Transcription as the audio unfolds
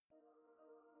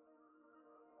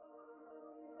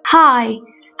Hi,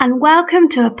 and welcome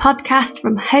to a podcast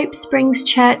from Hope Springs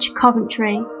Church,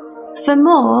 Coventry. For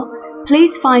more,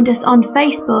 please find us on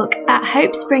Facebook at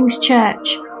Hope Springs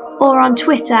Church or on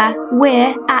Twitter,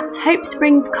 we're at Hope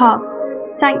Springs Cov.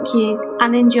 Thank you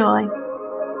and enjoy.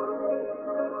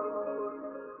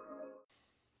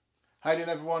 How you doing,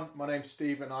 everyone? My name's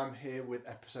Steve and I'm here with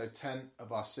episode 10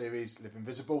 of our series Live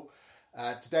Invisible.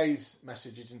 Today's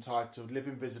message is entitled Live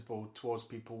Invisible Towards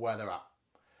People Where They're At.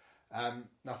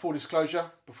 Now, full disclosure,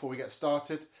 before we get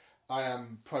started, I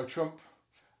am pro-Trump,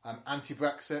 I'm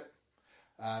anti-Brexit,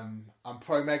 I'm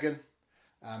pro-Meghan,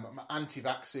 I'm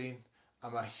anti-vaccine,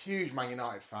 I'm a huge Man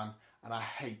United fan, and I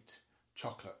hate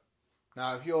chocolate.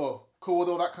 Now, if you're cool with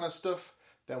all that kind of stuff,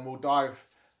 then we'll dive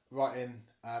right in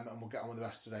and we'll get on with the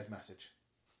rest of today's message.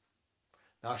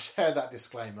 Now, I share that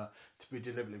disclaimer to be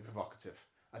deliberately provocative.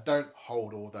 I don't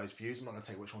hold all those views. I'm not going to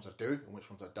tell you which ones I do and which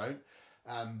ones I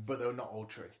don't, but they're not all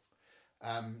true.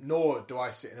 Nor do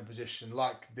I sit in a position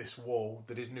like this wall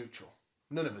that is neutral.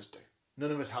 None of us do.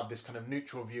 None of us have this kind of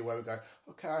neutral view where we go,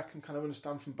 okay, I can kind of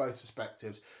understand from both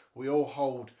perspectives. We all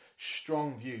hold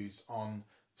strong views on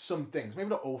some things. Maybe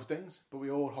not all things, but we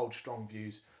all hold strong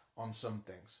views on some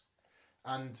things.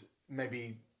 And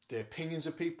maybe the opinions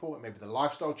of people, maybe the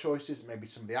lifestyle choices, maybe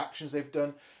some of the actions they've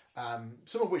done,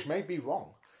 some of which may be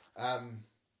wrong.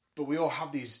 But we all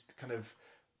have these kind of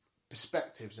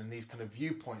perspectives and these kind of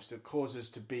viewpoints that cause us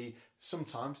to be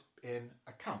sometimes in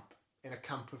a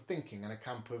camp of thinking, in a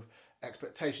camp of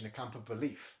expectation, a camp of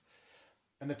belief.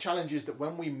 And the challenge is that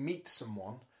when we meet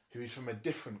someone who is from a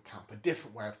different camp, a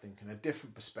different way of thinking, a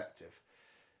different perspective,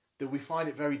 that we find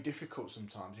it very difficult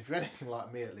sometimes, if you're anything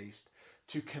like me at least,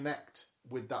 to connect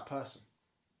with that person.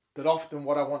 That often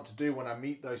what I want to do when I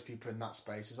meet those people in that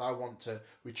space is I want to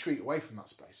retreat away from that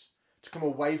space, to come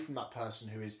away from that person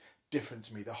who is different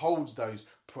to me, that holds those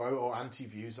pro or anti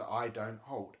views that I don't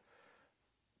hold.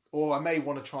 Or I may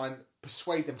want to try and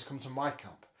persuade them to come to my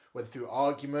camp, whether through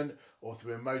argument or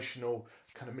through emotional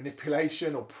kind of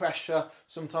manipulation or pressure,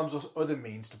 sometimes other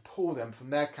means to pull them from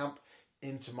their camp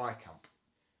into my camp.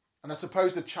 And I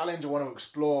suppose the challenge I want to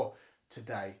explore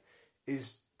today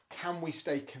is, can we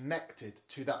stay connected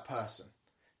to that person?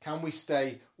 Can we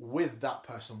stay with that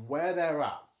person where they're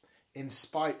at in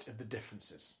spite of the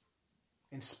differences?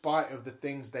 In spite of the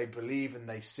things they believe and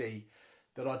they see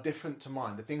that are different to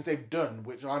mine, the things they've done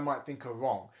which I might think are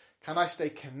wrong, can I stay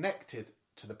connected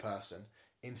to the person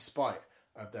in spite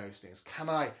of those things? Can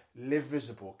I live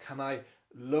visible? Can I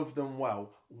love them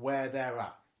well where they're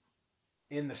at?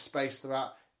 In the space they're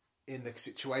at, in the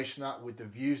situation they're at, with the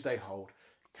views they hold,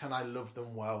 can I love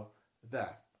them well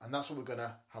there? And that's what we're going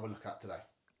to have a look at today.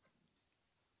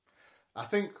 I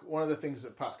think one of the things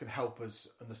that perhaps can help us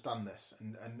understand this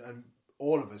and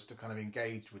all of us to kind of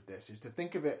engage with this is to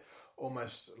think of it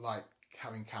almost like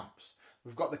having camps.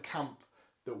 We've got the camp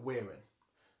that we're in,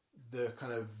 the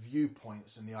kind of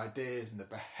viewpoints and the ideas and the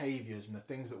behaviours and the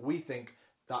things that we think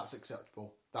that's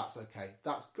acceptable, that's okay,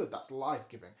 that's good, that's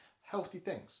life-giving, healthy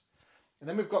things. And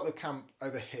then we've got the camp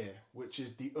over here, which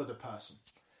is the other person.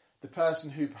 The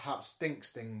person who perhaps thinks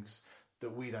things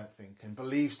that we don't think and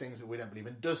believes things that we don't believe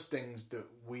and does things that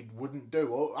we wouldn't do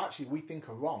or actually we think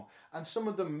are wrong. And some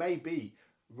of them may be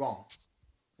wrong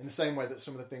in the same way that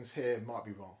some of the things here might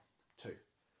be wrong too.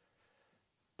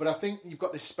 But I think you've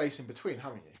got this space in between,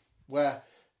 haven't you? Where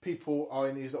people are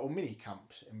in these little mini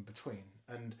camps in between.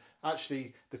 And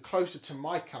actually the closer to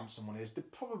my camp someone is,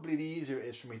 probably the easier it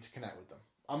is for me to connect with them.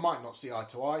 I might not see eye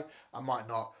to eye. I might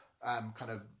not kind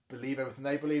of believe everything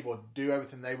they believe or do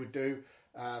everything they would do.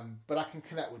 But I can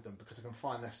connect with them because I can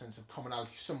find their sense of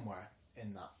commonality somewhere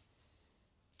in that.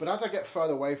 But as I get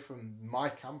further away from my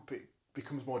camp, it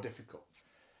becomes more difficult.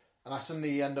 And I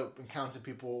suddenly end up encountering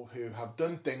people who have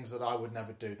done things that I would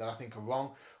never do, that I think are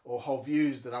wrong, or hold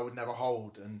views that I would never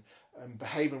hold, and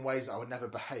behave in ways that I would never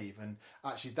behave. And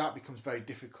actually that becomes very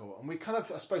difficult. And we kind of,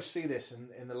 I suppose, see this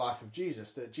in the life of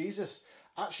Jesus, that Jesus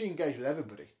actually engaged with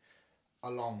everybody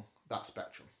along that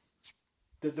spectrum.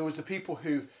 That there was the people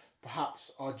who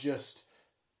perhaps are just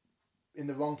in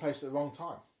the wrong place at the wrong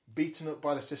time, beaten up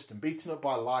by the system, beaten up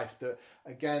by life, that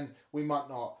again we might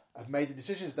not have made the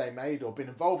decisions they made or been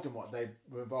involved in what they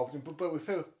were involved in, but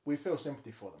we feel sympathy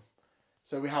for them.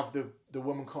 So we have the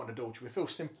woman caught in adultery. We feel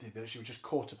sympathy that she was just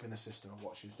caught up in the system of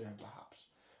what she was doing perhaps,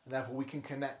 and therefore we can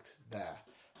connect there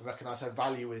and recognise her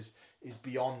value is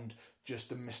beyond just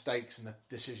the mistakes and the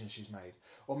decisions she's made.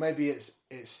 Or maybe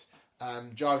it's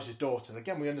Jairus' daughter.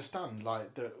 Again, we understand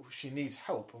like that she needs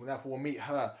help, and therefore we'll meet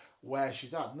her where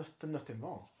she's at. Nothing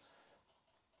wrong.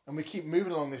 And we keep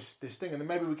moving along this thing, and then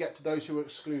maybe we get to those who are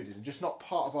excluded and just not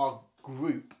part of our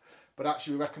group, but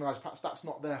actually we recognise perhaps that's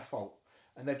not their fault.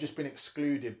 and they've just been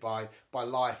excluded by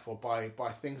life or by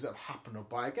things that have happened, or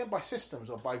by systems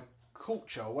or by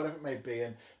culture or whatever it may be.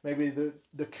 And maybe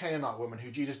the Canaanite woman who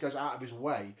Jesus goes out of his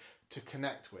way to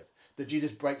connect with, that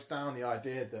Jesus breaks down the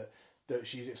idea that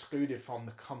she's excluded from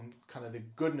the kind of the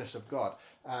goodness of God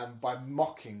by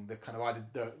mocking the kind of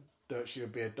idea that she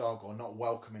would be a dog or not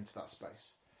welcome into that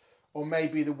space. Or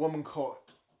maybe the woman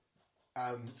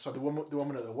the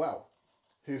woman at the well,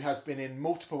 who has been in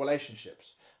multiple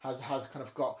relationships, has kind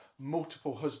of got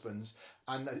multiple husbands,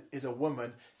 and is a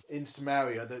woman in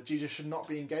Samaria that Jesus should not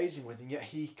be engaging with, and yet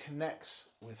he connects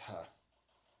with her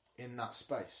in that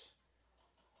space.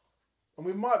 And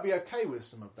we might be okay with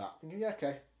some of that, thinking, yeah,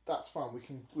 okay, that's fine,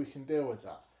 we can deal with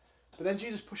that. But then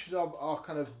Jesus pushes our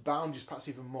kind of boundaries perhaps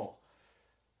even more.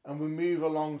 And we move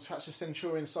along to perhaps a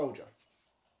centurion soldier,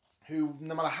 who,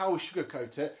 no matter how we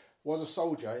sugarcoat it, was a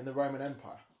soldier in the Roman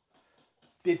Empire.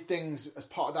 Did things as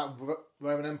part of that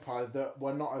Roman Empire that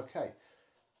were not okay.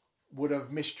 Would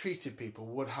have mistreated people,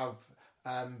 would have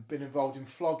been involved in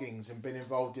floggings and been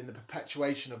involved in the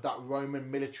perpetuation of that Roman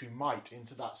military might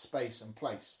into that space and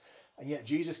place. And yet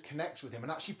Jesus connects with him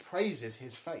and actually praises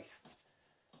his faith.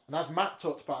 And as Matt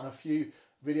talked about in a few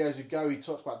videos ago, he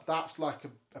talked about that's like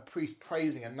a priest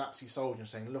praising a Nazi soldier and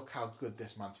saying, look how good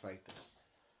this man's faith is.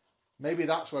 Maybe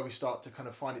that's where we start to kind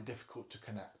of find it difficult to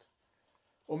connect.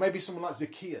 Or maybe someone like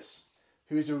Zacchaeus,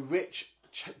 who is a rich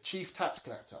chief tax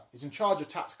collector. He's in charge of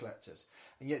tax collectors.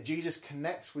 And yet Jesus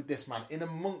connects with this man in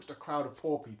amongst a crowd of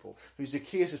poor people who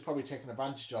Zacchaeus has probably taken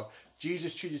advantage of.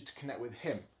 Jesus chooses to connect with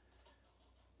him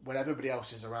when everybody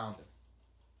else is around him,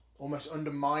 almost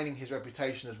undermining his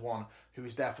reputation as one who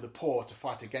is there for the poor to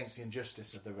fight against the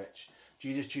injustice of the rich.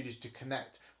 Jesus chooses to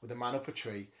connect with a man up a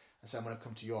tree and say, I'm going to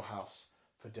come to your house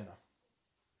for dinner.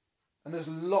 And there's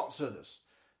lots of others.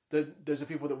 There's the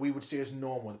people that we would see as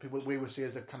normal, the people that we would see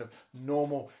as a kind of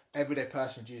normal, everyday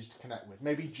person Jesus to connect with.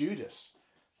 Maybe Judas,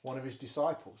 one of his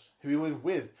disciples, who he was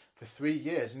with for 3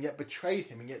 years and yet betrayed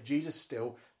him, and yet Jesus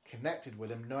still connected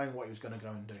with him, knowing what he was going to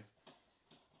go and do.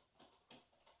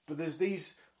 But there's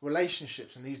these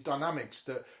relationships and these dynamics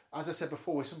that, as I said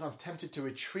before, we're sometimes tempted to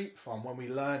retreat from when we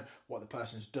learn what the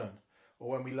person's done, or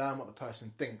when we learn what the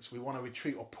person thinks. We want to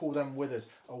retreat or pull them with us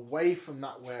away from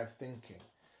that way of thinking.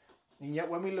 And yet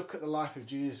when we look at the life of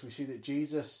Jesus, we see that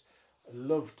Jesus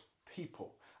loved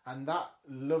people, and that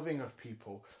loving of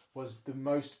people was the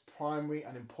most primary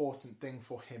and important thing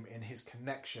for him in his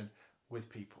connection with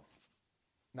people.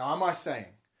 Now, am I saying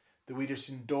that we just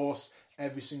endorse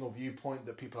every single viewpoint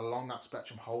that people along that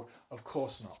spectrum hold? Of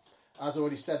course not. As I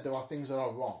already said, there are things that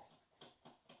are wrong.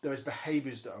 There is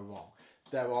behaviours that are wrong.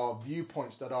 There are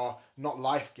viewpoints that are not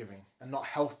life-giving and not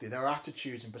healthy. There are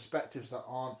attitudes and perspectives that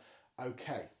aren't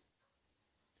okay.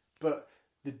 But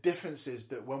the difference is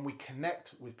that when we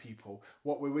connect with people,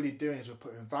 what we're really doing is we're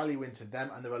putting value into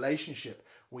them and the relationship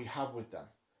we have with them.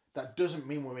 That doesn't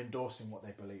mean we're endorsing what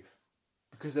they believe,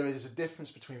 because there is a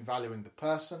difference between valuing the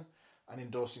person and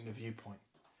endorsing the viewpoint.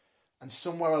 And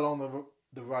somewhere along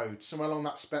the road, somewhere along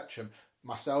that spectrum,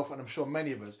 myself and I'm sure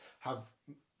many of us have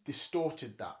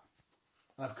distorted that.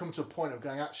 And I've come to a point of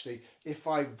going, actually, if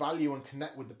I value and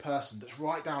connect with the person that's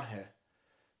right down here,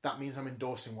 that means I'm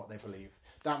endorsing what they believe.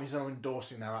 That means I'm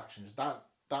endorsing their actions.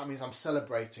 That means I'm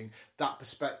celebrating that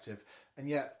perspective. And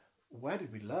yet, where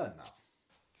did we learn that?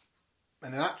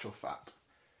 And in actual fact,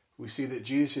 we see that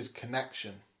Jesus'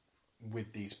 connection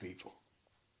with these people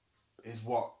is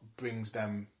what brings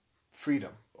them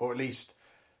freedom, or at least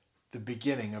the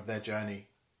beginning of their journey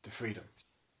to freedom.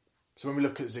 So when we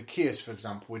look at Zacchaeus, for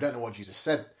example, we don't know what Jesus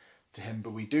said to him,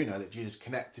 but we do know that Jesus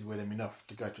connected with him enough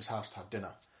to go to his house to have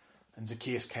dinner. And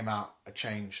Zacchaeus came out a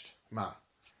changed man.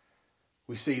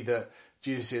 We see that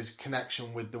Jesus'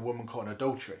 connection with the woman caught in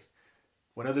adultery,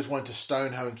 when others wanted to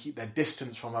stone her and keep their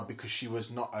distance from her because she was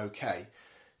not okay,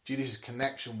 Jesus'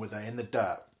 connection with her in the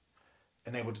dirt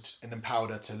enabled and empowered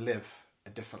her to live a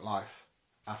different life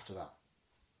after that.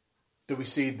 That we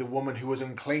see the woman who was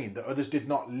unclean, that others did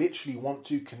not literally want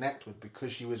to connect with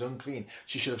because she was unclean.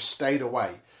 She should have stayed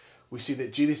away. We see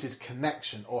that Jesus'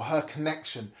 connection, or her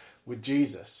connection with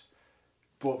Jesus,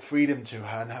 brought freedom to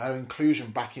her and her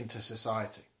inclusion back into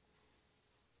society.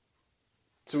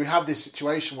 So we have this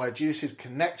situation where Jesus'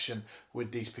 connection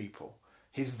with these people,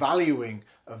 his valuing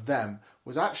of them,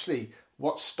 was actually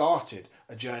what started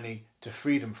a journey to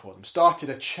freedom for them, started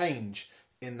a change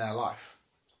in their life.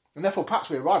 And therefore, perhaps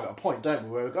we arrive at a point, don't we,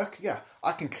 where we go, okay, yeah,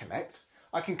 I can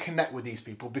connect with these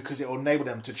people because it will enable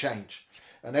them to change.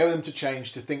 Enable them to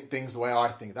change, to think things the way I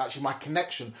think. That actually my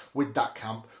connection with that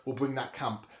camp will bring that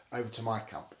camp over to my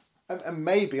camp. And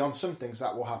maybe on some things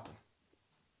that will happen.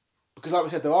 Because like we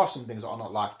said, there are some things that are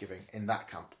not life-giving in that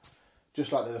camp.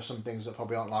 Just like there are some things that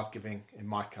probably aren't life-giving in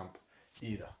my camp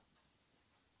either.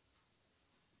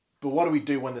 But what do we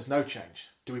do when there's no change?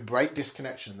 Do we break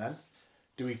disconnection then?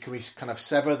 Can we kind of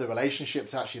sever the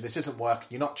relationships? Actually, this isn't working,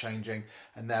 you're not changing,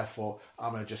 and therefore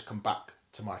I'm going to just come back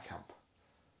to my camp.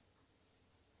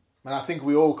 And I think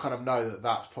we all kind of know that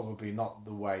that's probably not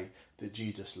the way that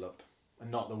Jesus loved, and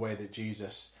not the way that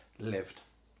Jesus lived.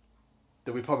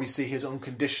 That we probably see his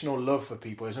unconditional love for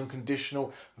people, his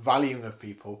unconditional valuing of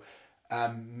people,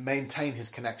 maintain his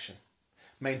connection.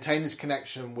 Maintain his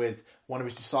connection with one of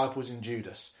his disciples in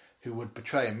Judas, who would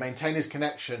betray him. Maintain his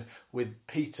connection with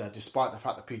Peter, despite the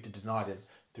fact that Peter denied him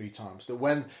 3 times. That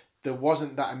when there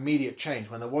wasn't that immediate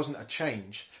change, when there wasn't a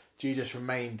change, Jesus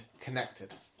remained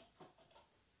connected.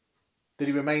 That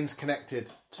he remains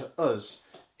connected to us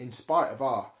in spite of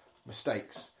our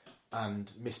mistakes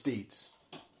and misdeeds.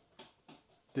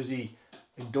 Does he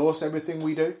endorse everything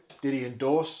we do? Did he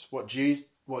endorse what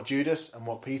Judas and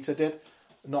what Peter did?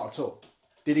 Not at all.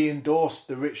 Did he endorse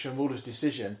the rich and ruler's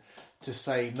decision to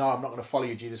say, no, I'm not going to follow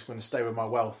you, Jesus, I'm going to stay with my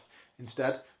wealth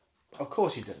instead? Of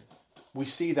course he didn't. We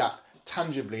see that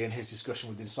tangibly in his discussion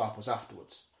with the disciples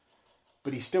afterwards.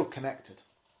 But he's still connected.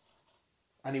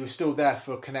 And he was still there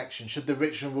for a connection should the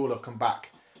rich and ruler come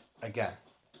back again.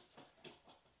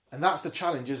 And that's the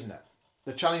challenge, isn't it?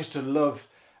 The challenge to love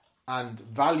and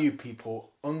value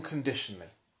people unconditionally.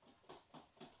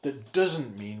 That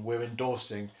doesn't mean we're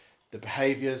endorsing the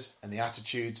behaviours and the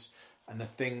attitudes and the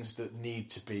things that need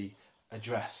to be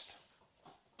addressed.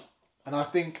 And I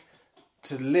think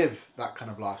to live that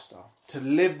kind of lifestyle, to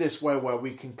live this way where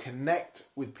we can connect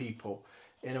with people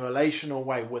in a relational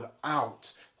way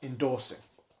without endorsing,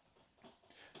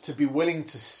 to be willing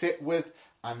to sit with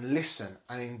and listen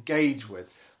and engage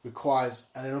with requires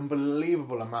an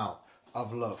unbelievable amount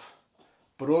of love,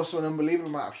 but also an unbelievable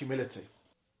amount of humility.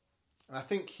 And I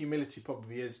think humility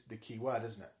probably is the key word,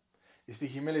 isn't it? It's the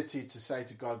humility to say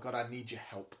to God, God, I need your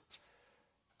help.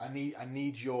 I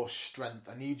need your strength.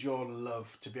 I need your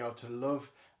love to be able to love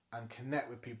and connect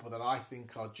with people that I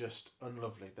think are just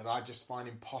unlovely, that I just find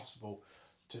impossible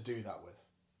to do that with.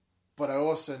 But I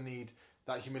also need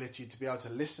that humility to be able to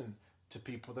listen to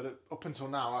people that up until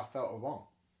now I felt are wrong,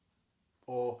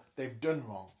 or they've done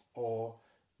wrong, or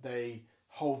they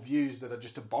hold views that are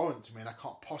just abhorrent to me and I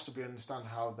can't possibly understand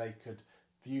how they could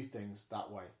view things that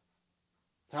way.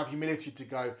 To have humility to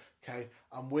go, okay,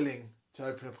 I'm willing to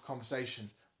open up a conversation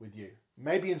with you.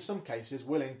 Maybe in some cases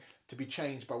willing to be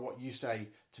changed by what you say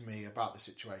to me about the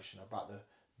situation, about the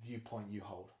viewpoint you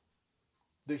hold.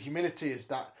 The humility is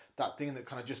that thing that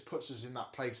kind of just puts us in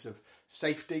that place of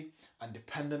safety and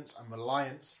dependence and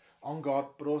reliance on God,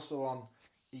 but also on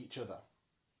each other.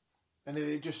 And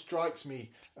it just strikes me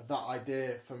of that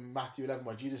idea from Matthew 11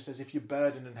 where Jesus says, if you're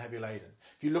burdened and heavy laden,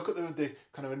 if you look at the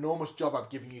kind of enormous job I've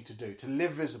given you to do, to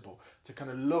live visible, to kind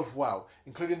of love well,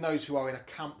 including those who are in a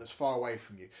camp that's far away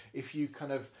from you, if you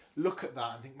kind of look at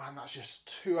that and think, man, that's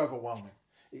just too overwhelming,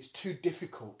 it's too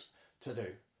difficult to do,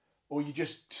 or you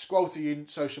just scroll through your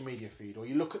social media feed, or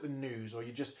you look at the news, or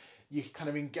you kind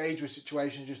of engage with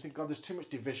situations, you just think, God, there's too much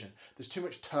division, there's too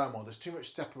much turmoil, there's too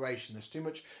much separation, there's too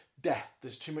much death,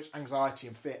 there's too much anxiety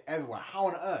and fear everywhere. How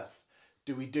on earth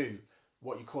do we do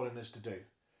what you're calling us to do?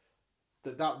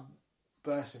 That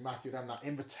verse in Matthew 11, that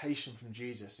invitation from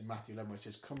Jesus in Matthew 11 where it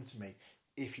says, come to me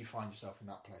if you find yourself in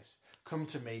that place. Come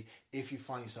to me if you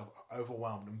find yourself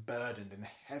overwhelmed and burdened and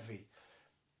heavy,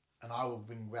 and I will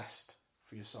bring rest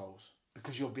for your souls,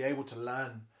 because you'll be able to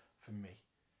learn from me.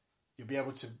 You'll be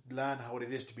able to learn what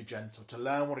it is to be gentle, to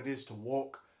learn what it is to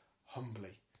walk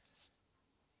humbly.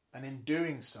 And in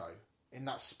doing so, in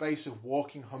that space of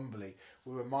walking humbly,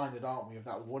 we're reminded, aren't we, of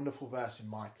that wonderful verse in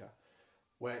Micah,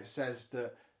 where it says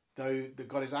that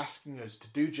God is asking us to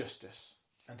do justice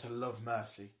and to love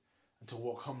mercy and to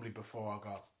walk humbly before our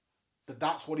God.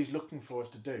 That's what he's looking for us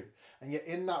to do. And yet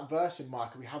in that verse in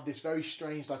Micah, we have this very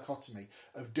strange dichotomy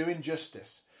of doing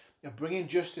justice, of bringing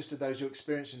justice to those who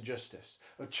experience injustice,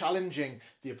 of challenging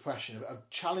the oppression, of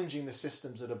challenging the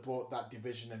systems that have brought that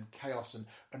division and chaos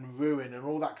and ruin and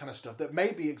all that kind of stuff that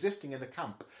may be existing in the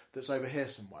camp that's over here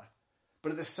somewhere.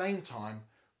 But at the same time,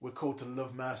 we're called to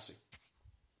love mercy.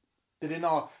 That in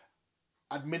our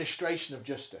administration of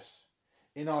justice,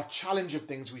 in our challenge of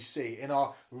things we see, in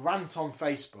our rant on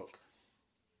Facebook,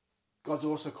 God's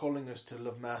also calling us to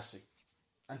love mercy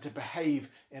and to behave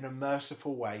in a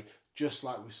merciful way, just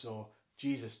like we saw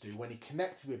Jesus do when he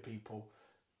connected with people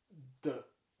that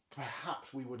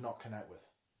perhaps we would not connect with.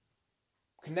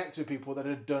 Connect with people that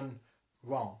had done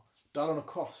wrong, died on a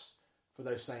cross for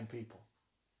those same people.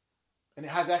 And it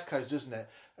has echoes, doesn't it,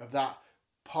 of that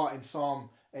part in Psalm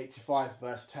 85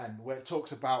 verse 10 where it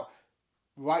talks about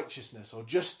righteousness or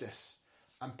justice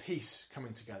and peace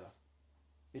coming together.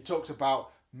 It talks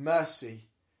about mercy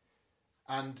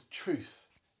and truth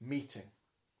meeting.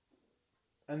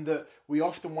 And that we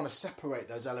often want to separate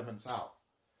those elements out.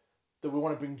 That we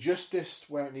want to bring justice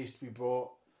where it needs to be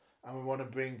brought, and we want to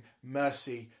bring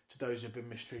mercy to those who have been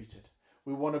mistreated.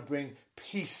 We want to bring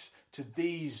peace to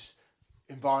these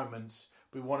environments.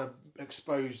 We want to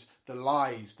expose the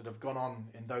lies that have gone on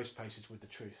in those places with the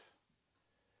truth.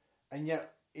 And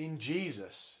yet, in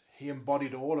Jesus, he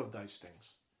embodied all of those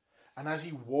things. And as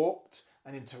he walked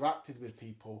and interacted with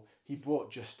people, he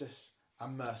brought justice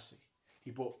and mercy.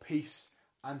 He brought peace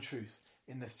and truth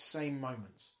in the same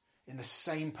moments, in the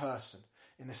same person,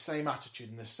 in the same attitude,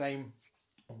 in the same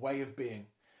way of being.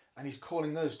 And he's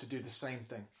calling us to do the same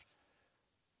thing.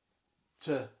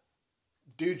 To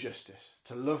do justice,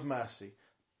 to love mercy,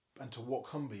 and to walk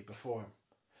humbly before him.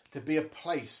 To be a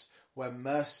place where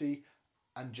mercy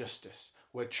and justice,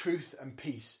 where truth and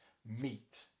peace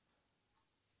meet.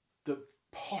 That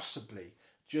possibly,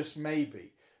 just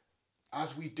maybe,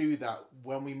 as we do that,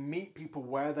 when we meet people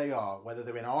where they are, whether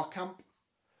they're in our camp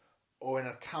or in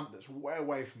a camp that's way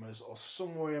away from us or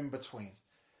somewhere in between,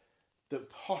 that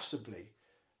possibly,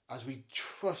 as we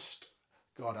trust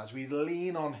God, as we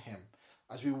lean on him,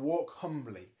 as we walk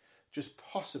humbly, just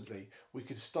possibly we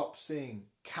could stop seeing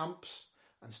camps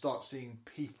and start seeing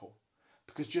people.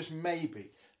 Because just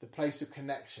maybe the place of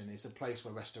connection is the place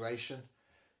where restoration,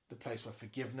 the place where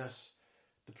forgiveness,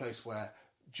 the place where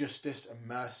justice and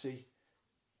mercy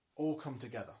all come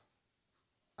together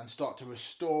and start to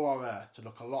restore our earth to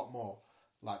look a lot more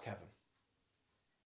like heaven.